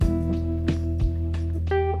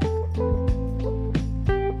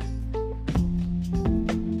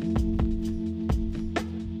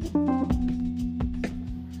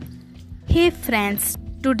friends,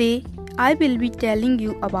 today I will be telling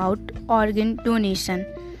you about organ donation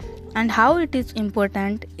and how it is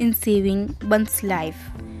important in saving one's life.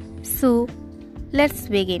 So, let's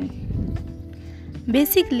begin.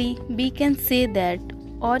 Basically, we can say that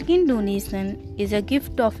organ donation is a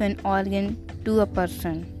gift of an organ to a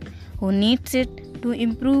person who needs it to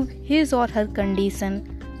improve his or her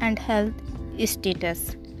condition and health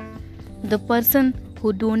status. The person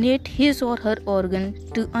who donates his or her organ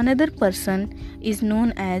to another person is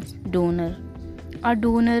known as donor. A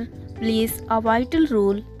donor plays a vital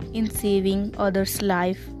role in saving others'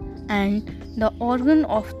 life, and the organ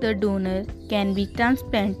of the donor can be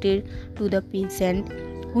transplanted to the patient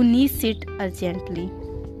who needs it urgently.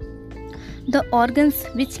 The organs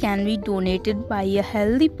which can be donated by a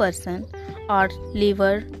healthy person are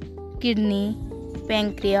liver, kidney,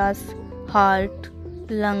 pancreas, heart,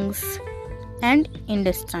 lungs, and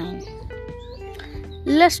intestine.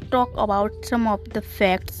 Let's talk about some of the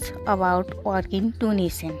facts about organ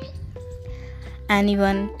donation.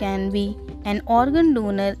 Anyone can be an organ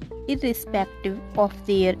donor irrespective of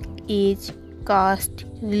their age, caste,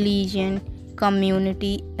 religion,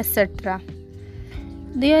 community, etc.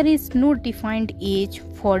 There is no defined age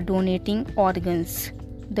for donating organs.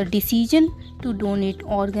 The decision to donate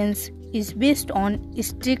organs is based on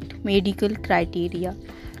strict medical criteria,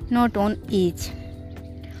 not on age.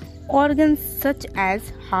 Organs such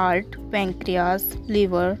as heart, pancreas,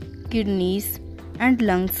 liver, kidneys, and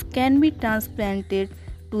lungs can be transplanted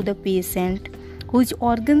to the patient whose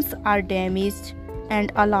organs are damaged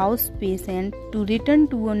and allows patient to return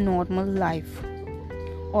to a normal life.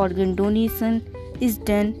 Organ donation is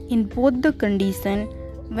done in both the condition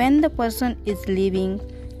when the person is living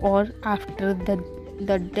or after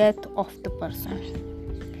the death of the person.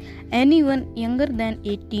 Anyone younger than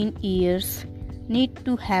 18 years need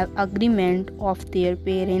to have agreement of their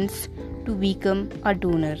parents to become a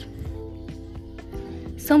donor.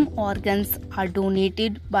 Some organs are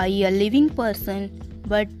donated by a living person,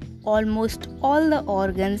 but almost all the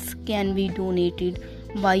organs can be donated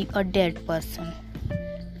by a dead person.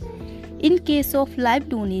 In case of live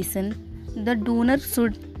donation, the donor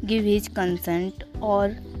should give his consent,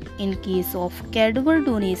 or in case of cadaver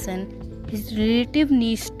donation, his relative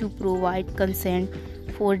needs to provide consent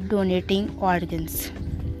for donating organs.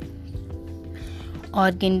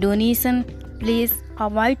 Organ donation plays a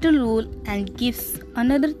vital role and gives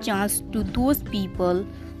another chance to those people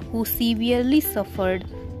who severely suffered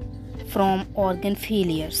from organ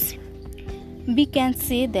failures. We can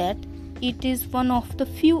say that it is one of the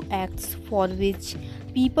few acts for which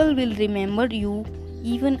people will remember you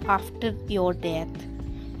even after your death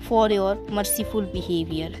for your merciful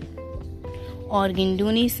behavior. Organ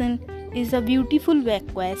donation is a beautiful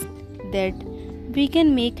bequest that we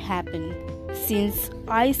can make happen, since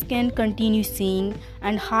eyes can continue seeing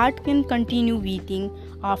and heart can continue beating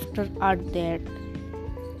after our death.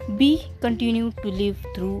 We continue to live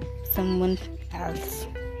through someone else.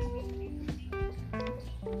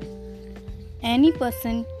 Any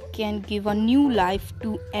person can give a new life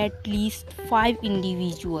to at least 5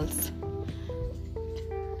 individuals.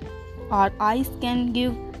 Our eyes can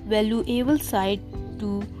give valuable sight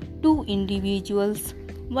to 2 individuals,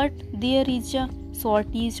 but there is a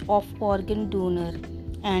shortage of organ donor,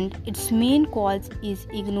 and its main cause is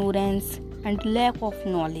ignorance and lack of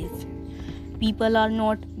knowledge. People are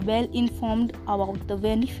not well informed about the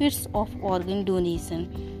benefits of organ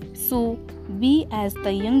donation, so we as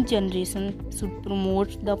the young generation should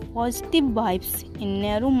promote the positive vibes in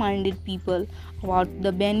narrow-minded people about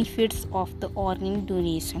the benefits of the organ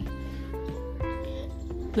donation.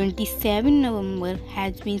 27 November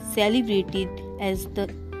has been celebrated as the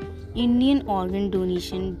Indian Organ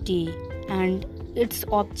Donation Day, and its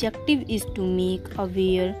objective is to make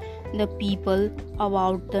aware the people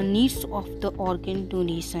about the needs of the organ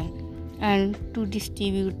donation and to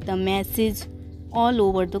distribute the message all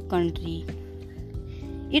over the country.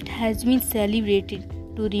 It has been celebrated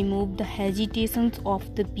to remove the hesitations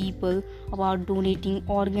of the people about donating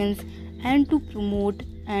organs and to promote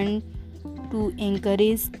and to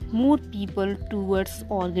encourage more people towards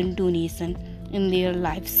organ donation in their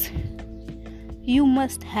lives. You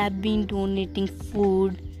must have been donating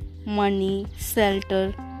food, money,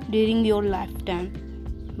 shelter during your lifetime,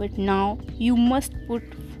 but now you must put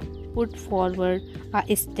forward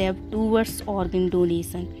a step towards organ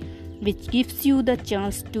donation, which gives you the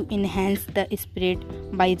chance to enhance the spirit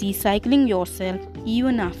by recycling yourself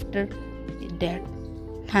even after death.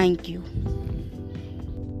 Thank you.